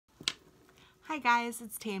Hi guys,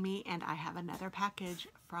 it's Tammy and I have another package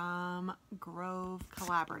from Grove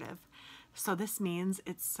Collaborative. So this means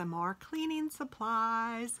it's some more cleaning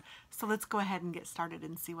supplies. So let's go ahead and get started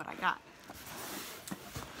and see what I got.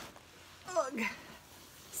 Ugh.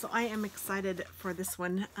 So I am excited for this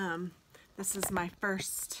one. This is my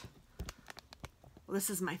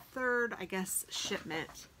third, I guess,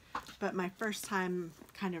 shipment, but my first time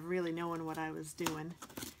kind of really knowing what I was doing.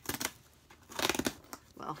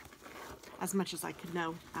 Well, as much as I could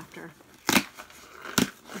know after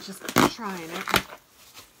just trying it.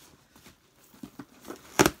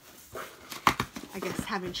 I guess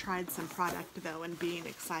having tried some product though and being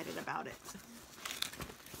excited about it.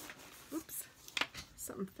 Oops,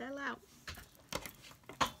 something fell out.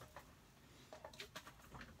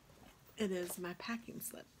 It is my packing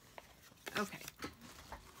slip. Okay.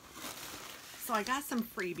 So I got some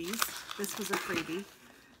freebies. This was a freebie.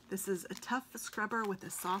 This is a tough scrubber with a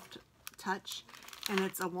soft touch, and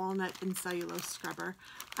it's a walnut and cellulose scrubber.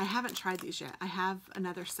 I haven't tried these yet. I have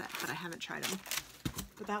another set, but I haven't tried them.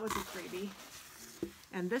 But that was a freebie.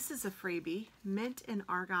 And this is a freebie, mint and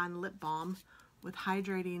argan lip balm with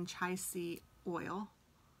hydrating chai seed oil.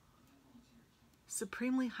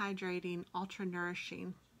 Supremely hydrating, ultra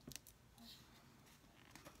nourishing.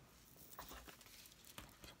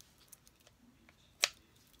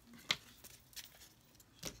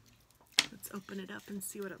 Let's open it up and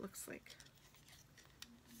see what it looks like.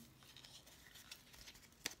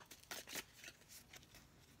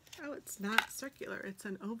 Oh, it's not circular, it's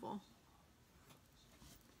an oval.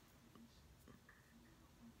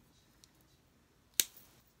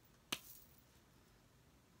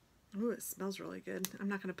 Ooh, it smells really good. I'm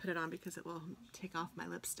not going to put it on because it will take off my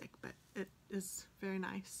lipstick, but it is very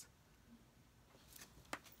nice.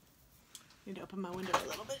 Need to open my window a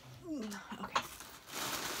little bit. Okay.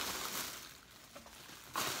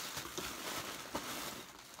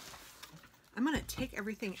 I'm going to take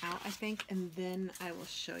everything out, I think, and then I will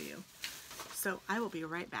show you. So I will be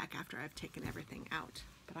right back after I've taken everything out,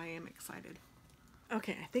 but I am excited.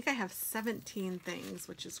 Okay, I think I have 17 things,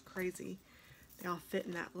 which is crazy. They all fit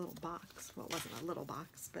in that little box. Well, it wasn't a little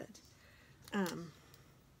box, but I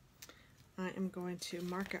am going to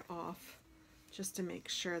mark it off just to make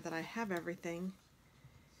sure that I have everything.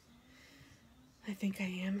 I think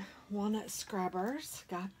I am. Walnut scrubbers,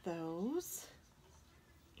 got those.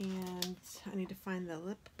 And I need to find the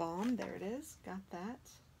lip balm. There it is. Got that.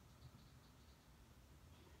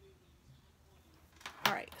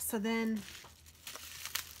 Alright, so then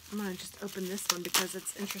I'm going to just open this one because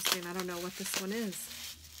it's interesting. I don't know what this one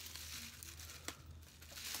is.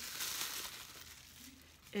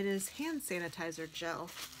 It is hand sanitizer gel.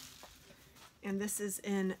 And this is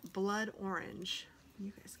in blood orange.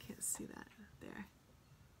 You guys can't see that there.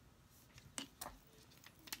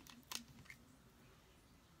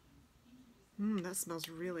 That smells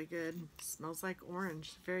really good. It smells like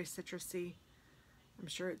orange, very citrusy. I'm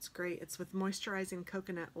sure it's great. It's with moisturizing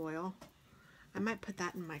coconut oil. I might put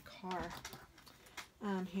that in my car.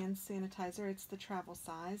 Hand sanitizer, it's the travel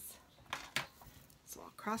size. So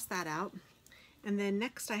I'll cross that out. And then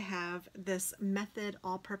next I have this Method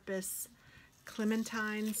All-Purpose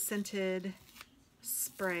Clementine Scented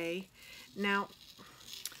Spray. Now,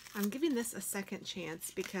 I'm giving this a second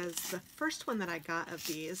chance because the first one that I got of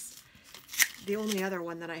these, the only other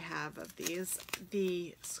one that I have of these,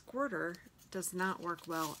 the squirter does not work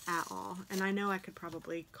well at all. And I know I could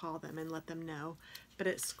probably call them and let them know, but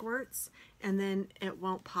it squirts and then it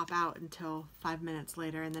won't pop out until 5 minutes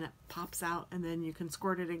later, and then it pops out and then you can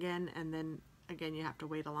squirt it again, and then again you have to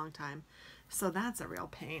wait a long time. So that's a real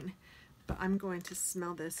pain. But I'm going to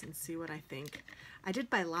smell this and see what I think. I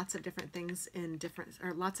did buy lots of different things in different,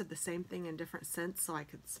 or lots of the same thing in different scents so I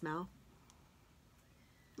could smell.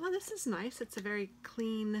 Well, this is nice. It's a very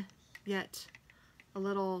clean, yet a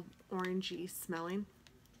little orangey smelling.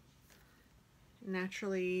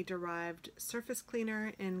 Naturally derived surface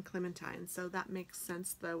cleaner in clementine. So that makes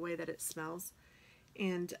sense the way that it smells.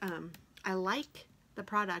 And I like the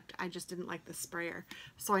product, I just didn't like the sprayer.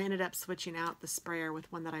 So I ended up switching out the sprayer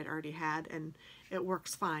with one that I'd already had, and it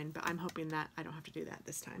works fine, but I'm hoping that I don't have to do that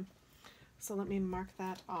this time. So let me mark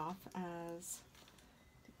that off as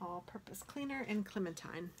all-purpose cleaner in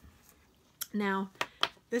clementine. Now,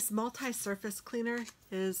 this multi-surface cleaner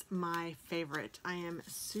is my favorite. I am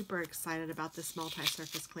super excited about this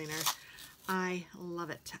multi-surface cleaner. I love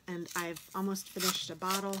it, and I've almost finished a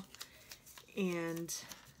bottle, and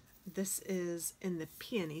this is in the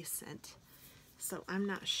peony scent. So I'm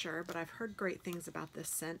not sure, but I've heard great things about this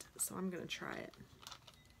scent, so I'm going to try it.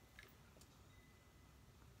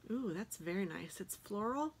 Ooh, that's very nice. It's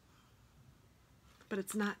floral. but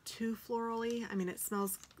it's not too florally. I mean, it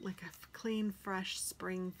smells like a clean, fresh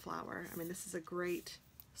spring flower. I mean, this is a great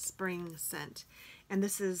spring scent. And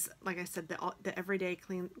this is, like I said, the everyday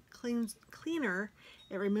cleaner.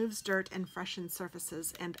 It removes dirt and freshens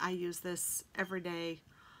surfaces, and I use this every day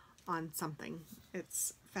on something.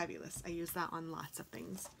 It's fabulous. I use that on lots of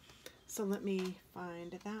things. So let me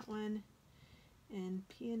find that one. And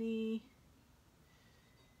Peony,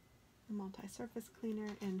 multi-surface cleaner,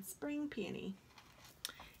 and spring peony.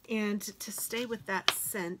 And to stay with that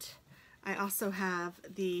scent, I also have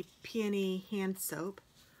the peony hand soap,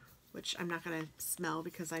 which I'm not going to smell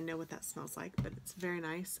because I know what that smells like, but it's very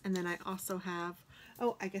nice. And then I also have,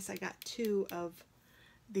 oh, I guess I got 2 of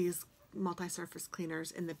these multi-surface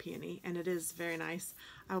cleaners in the peony, and it is very nice.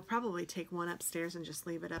 I'll probably take one upstairs and just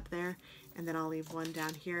leave it up there, and then I'll leave one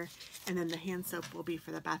down here, and then the hand soap will be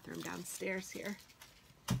for the bathroom downstairs here.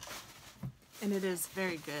 And it is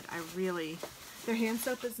very good. Their hand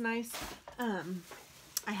soap is nice.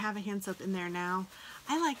 I have a hand soap in there now.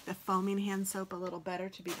 I like the foaming hand soap a little better,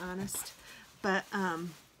 to be honest, but I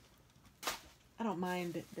don't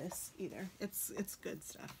mind this either. It's good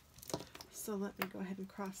stuff. So let me go ahead and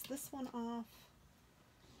cross this one off.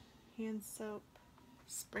 Hand soap,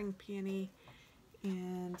 spring peony,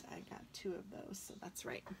 and I got 2 of those, so that's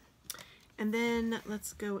right. And then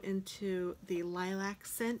let's go into the lilac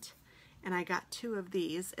scent, and I got 2 of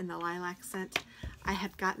these in the lilac scent. I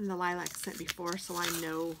had gotten the lilac scent before, so I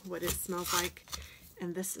know what it smells like,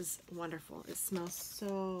 and this is wonderful. It smells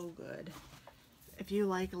so good. If you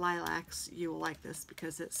like lilacs, you will like this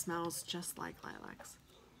because it smells just like lilacs.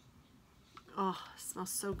 Oh, it smells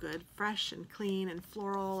so good. Fresh and clean and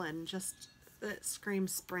floral, and just, it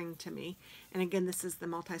screams spring to me. And again, this is the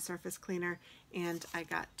multi-surface cleaner, and I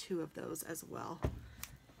got 2 of those as well.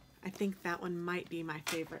 I think that one might be my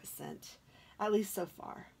favorite scent, at least so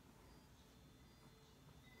far.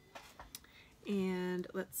 And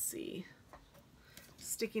let's see,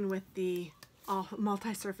 sticking with the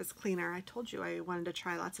multi-surface cleaner, I told you I wanted to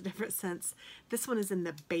try lots of different scents. This one is in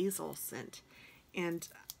the basil scent, and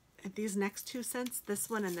these next 2 scents, this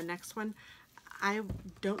one and the next one, I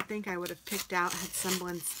don't think I would have picked out had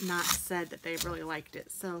someone not said that they really liked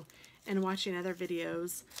it. So in watching other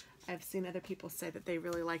videos, I've seen other people say that they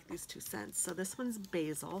really like these 2 scents. So this one's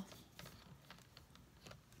basil.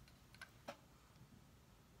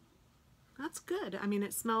 That's good. I mean,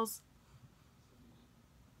 it smells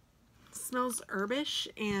herbish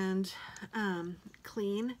and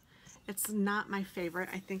clean. It's not my favorite.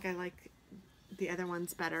 I think I like the other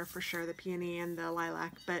ones better for sure, the peony and the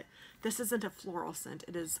lilac, but this isn't a floral scent.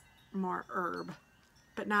 It is more herb,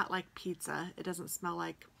 but not like pizza. It doesn't smell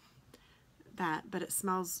like that, but it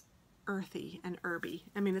smells earthy and herby.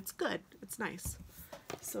 I mean, it's good. It's nice.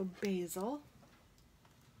 So basil.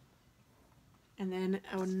 And then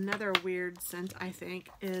another weird scent, I think,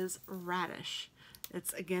 is radish.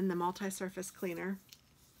 It's, again, the multi-surface cleaner.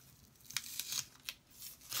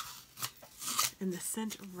 And the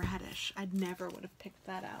scent radish, I never would have picked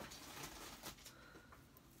that out.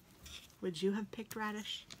 Would you have picked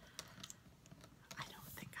radish? I don't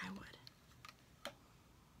think I would.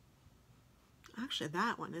 Actually,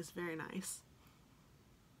 that one is very nice.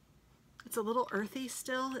 It's a little earthy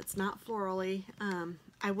still. It's not florally.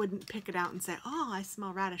 I wouldn't pick it out and say, oh, I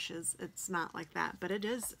smell radishes. It's not like that, but it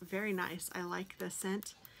is very nice. I like the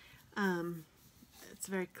scent. It's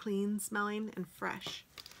very clean smelling and fresh.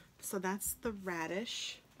 So that's the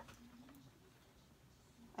radish.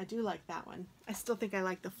 I do like that one. I still think I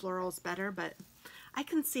like the florals better, but I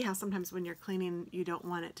can see how sometimes when you're cleaning, you don't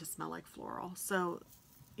want it to smell like floral. So,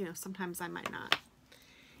 you know, sometimes I might not.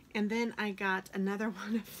 And then I got another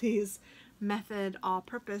one of these Method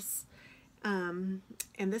All-Purpose, and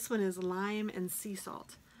this one is lime and sea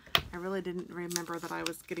salt. I really didn't remember that I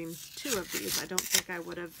was getting 2 of these. I don't think I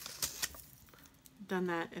would have done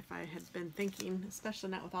that if I had been thinking,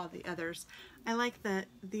 especially not with all the others. I like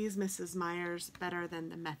these Mrs. Meyer's better than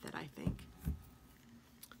the Method, I think.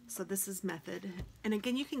 So this is Method. And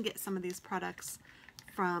again, you can get some of these products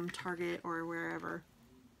from Target or wherever.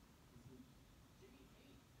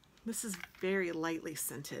 This is very lightly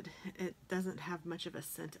scented. It doesn't have much of a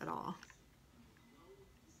scent at all.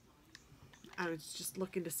 I was just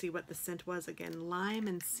looking to see what the scent was again. Lime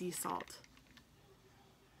and sea salt.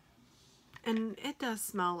 And it does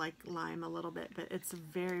smell like lime a little bit, but it's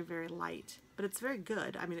very, very light. But it's very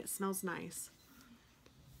good. I mean, it smells nice.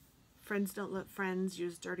 Friends don't let friends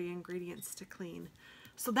use dirty ingredients to clean.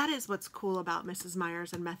 So that is what's cool about Mrs.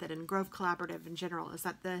 Meyer's and Method and Grove Collaborative in general, is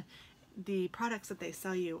that the products that they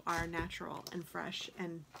sell you are natural and fresh.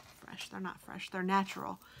 They're not fresh, they're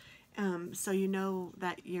natural. So you know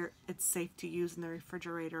that it's safe to use in the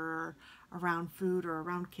refrigerator or around food or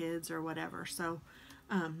around kids or whatever. So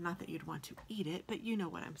not that you'd want to eat it, but you know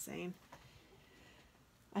what I'm saying.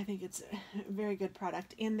 I think it's a very good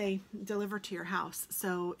product, and they deliver to your house.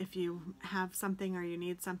 So if you have something or you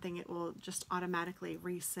need something, it will just automatically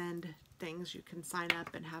resend things. You can sign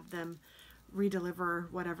up and have them redeliver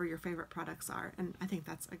whatever your favorite products are, and I think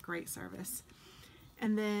that's a great service.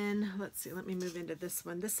 And then let's see, let me move into this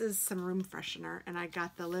one. This is some room freshener, and I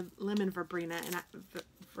got the lemon verbena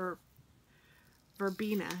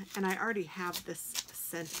verbena, and I already have this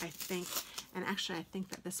scent, I think. And actually, I think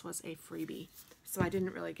that this was a freebie, so I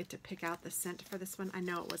didn't really get to pick out the scent for this one. I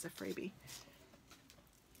know it was a freebie.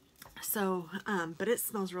 So, but it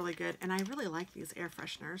smells really good, and I really like these air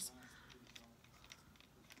fresheners.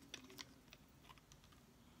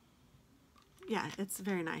 Yeah, it's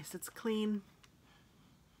very nice. It's clean.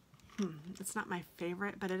 It's not my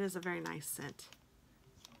favorite, but it is a very nice scent.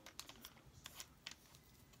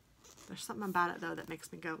 There's something about it though that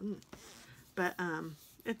makes me go, but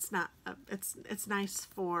it's not. It's nice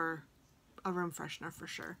for a room freshener for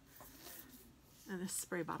sure. And this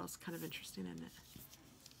spray bottle is kind of interesting, isn't it?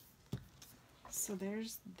 So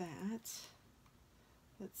there's that.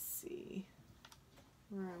 Let's see,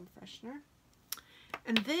 room freshener.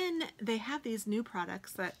 And then they have these new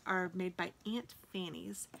products that are made by Aunt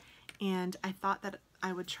Fanny's, and I thought that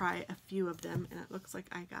I would try a few of them, and it looks like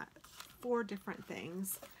I got 4 different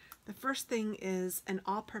things. The first thing is an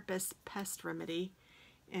all-purpose pest remedy,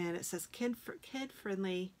 and it says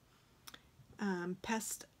kid-friendly,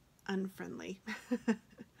 pest unfriendly.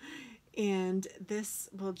 And this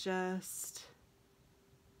will just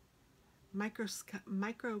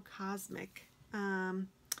microcosmic.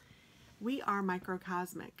 We are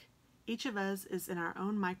microcosmic. Each of us is in our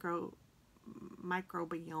own microbiome,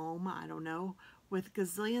 I don't know, with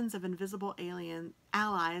gazillions of invisible alien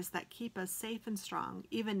allies that keep us safe and strong.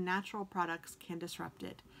 Even natural products can disrupt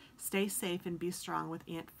it. Stay safe and be strong with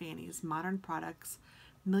Aunt Fanny's modern products,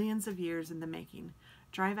 millions of years in the making.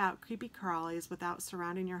 Drive out creepy crawlies without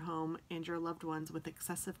surrounding your home and your loved ones with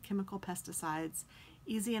excessive chemical pesticides.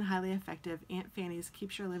 Easy and highly effective, Aunt Fanny's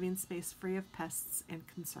keeps your living space free of pests and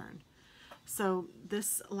concern. So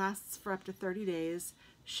this lasts for up to 30 days.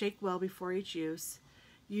 Shake well before each use.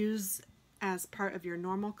 Use as part of your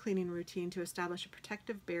normal cleaning routine to establish a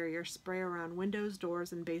protective barrier. Spray around windows,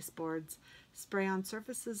 doors, and baseboards. Spray on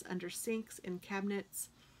surfaces under sinks, in cabinets,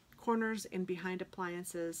 corners, and behind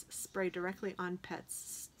appliances. Spray directly on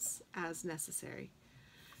pets as necessary.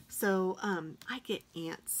 So I get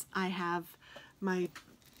ants. I have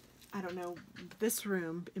I don't know, this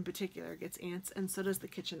room in particular gets ants, and so does the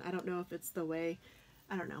kitchen. I don't know if it's the way,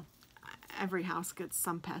 I don't know. Every house gets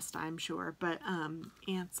some pest, I'm sure, but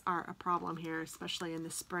ants are a problem here, especially in the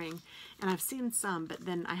spring. And I've seen some, but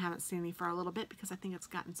then I haven't seen any for a little bit because I think it's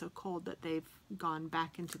gotten so cold that they've gone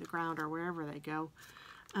back into the ground or wherever they go.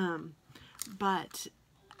 But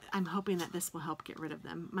I'm hoping that this will help get rid of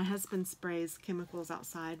them. My husband sprays chemicals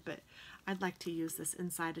outside, but I'd like to use this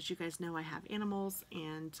inside. As you guys know, I have animals,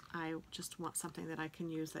 and I just want something that I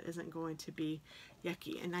can use that isn't going to be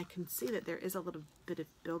yucky. And I can see that there is a little bit of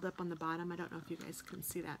buildup on the bottom. I don't know if you guys can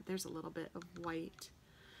see that. There's a little bit of white.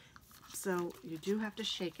 So you do have to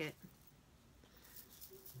shake it.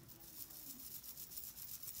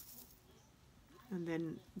 And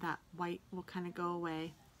then that white will kind of go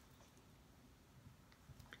away.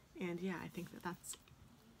 And yeah, I think that that's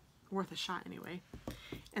worth a shot anyway.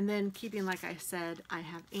 And then keeping, like I said, I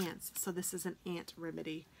have ants. So this is an ant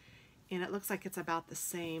remedy. And it looks like it's about the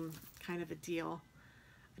same kind of a deal.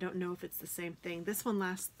 I don't know if it's the same thing. This one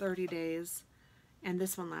lasts 30 days. And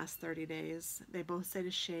this one lasts 30 days. They both say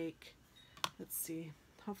to shake. Let's see.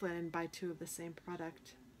 Hopefully I didn't buy 2 of the same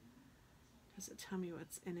product. Does it tell me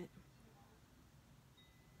what's in it?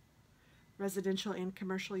 Residential and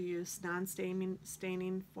commercial use,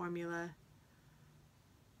 non-staining formula.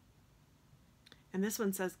 And this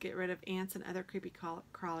one says get rid of ants and other creepy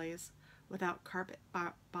crawlies without carpet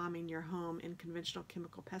bombing your home in conventional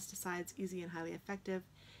chemical pesticides. Easy and highly effective.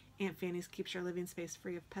 Aunt Fanny's keeps your living space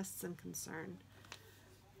free of pests and concern.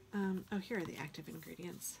 Oh, here are the active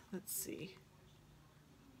ingredients. Let's see.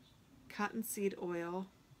 Cottonseed oil.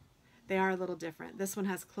 They are a little different. This one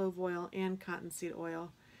has clove oil and cottonseed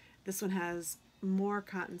oil. This one has more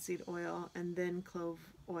cottonseed oil and then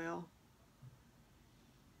clove oil.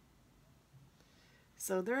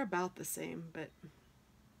 So they're about the same, but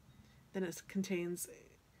then it contains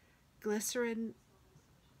glycerin,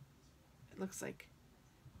 it looks like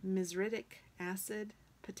mezritic acid,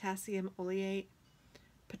 potassium oleate,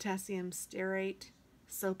 potassium stearate,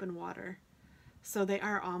 soap, and water. So they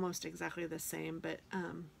are almost exactly the same, but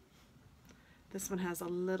this one has a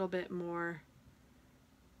little bit more.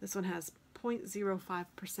 This one has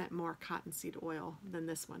 0.05% more cottonseed oil than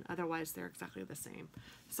this one. Otherwise, they're exactly the same.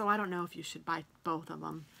 So I don't know if you should buy both of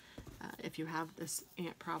them if you have this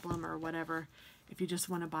ant problem or whatever. If you just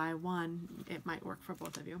want to buy one, it might work for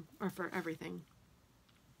both of you or for everything.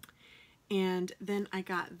 And then I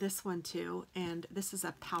got this one too, and this is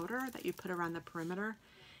a powder that you put around the perimeter,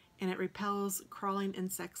 and it repels crawling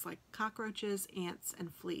insects like cockroaches, ants,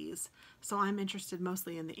 and fleas. So I'm interested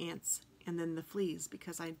mostly in the ants and then the fleas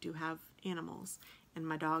because I do have animals and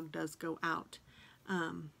my dog does go out.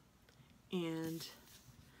 And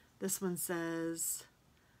this one says,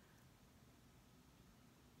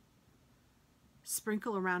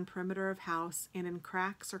 sprinkle around perimeter of house and in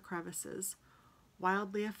cracks or crevices.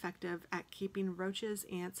 Wildly effective at keeping roaches,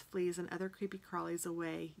 ants, fleas, and other creepy crawlies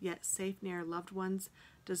away, yet safe near loved ones,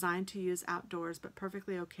 designed to use outdoors, but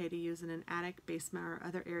perfectly okay to use in an attic, basement, or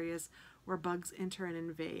other areas where bugs enter and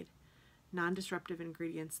invade. Non-disruptive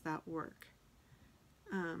ingredients that work.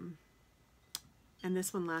 And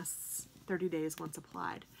this one lasts 30 days once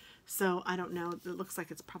applied. So I don't know, it looks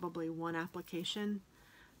like it's probably one application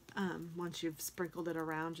once you've sprinkled it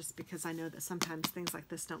around, just because I know that sometimes things like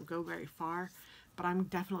this don't go very far. But I'm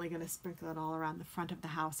definitely going to sprinkle it all around the front of the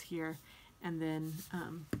house here, and then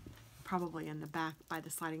probably in the back by the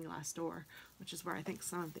sliding glass door, which is where I think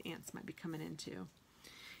some of the ants might be coming into.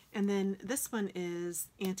 And then this one is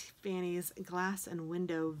Auntie Fanny's Glass and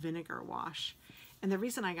Window Vinegar Wash. And the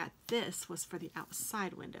reason I got this was for the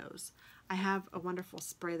outside windows. I have a wonderful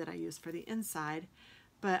spray that I use for the inside,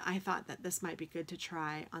 but I thought that this might be good to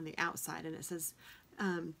try on the outside. And it says,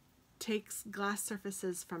 takes glass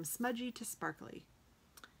surfaces from smudgy to sparkly.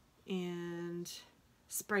 And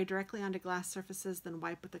spray directly onto glass surfaces, then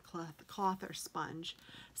wipe with a cloth or sponge.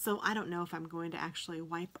 So I don't know if I'm going to actually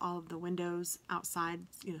wipe all of the windows outside.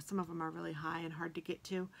 You know, some of them are really high and hard to get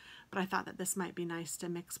to, but I thought that this might be nice to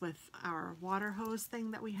mix with our water hose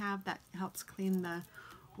thing that we have that helps clean the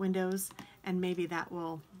windows, and maybe that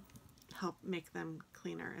will help make them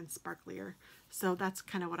cleaner and sparklier. So that's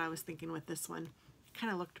kind of what I was thinking with this one. It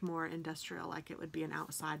kind of looked more industrial, like it would be an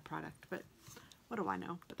outside product, but what do I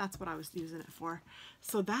know? But that's what I was using it for.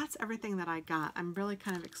 So that's everything that I got. I'm really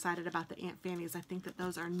kind of excited about the ant fannies. I think that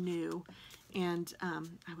those are new, and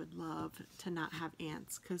I would love to not have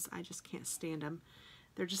ants because I just can't stand them.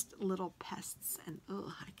 They're just little pests, and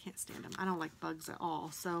ugh, I can't stand them. I don't like bugs at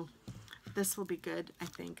all. So this will be good, I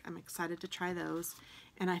think. I'm excited to try those,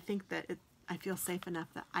 and I think that I feel safe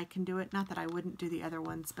enough that I can do it. Not that I wouldn't do the other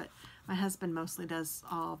ones, but my husband mostly does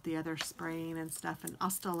all of the other spraying and stuff, and I'll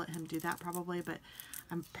still let him do that probably, but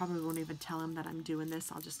I probably won't even tell him that I'm doing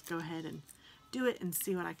this. I'll just go ahead and do it and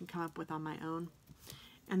see what I can come up with on my own.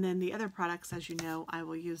 And then the other products, as you know, I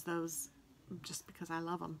will use those just because I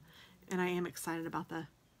love them, and I am excited about the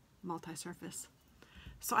multi-surface.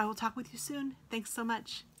 So I will talk with you soon. Thanks so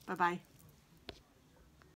much. Bye-bye.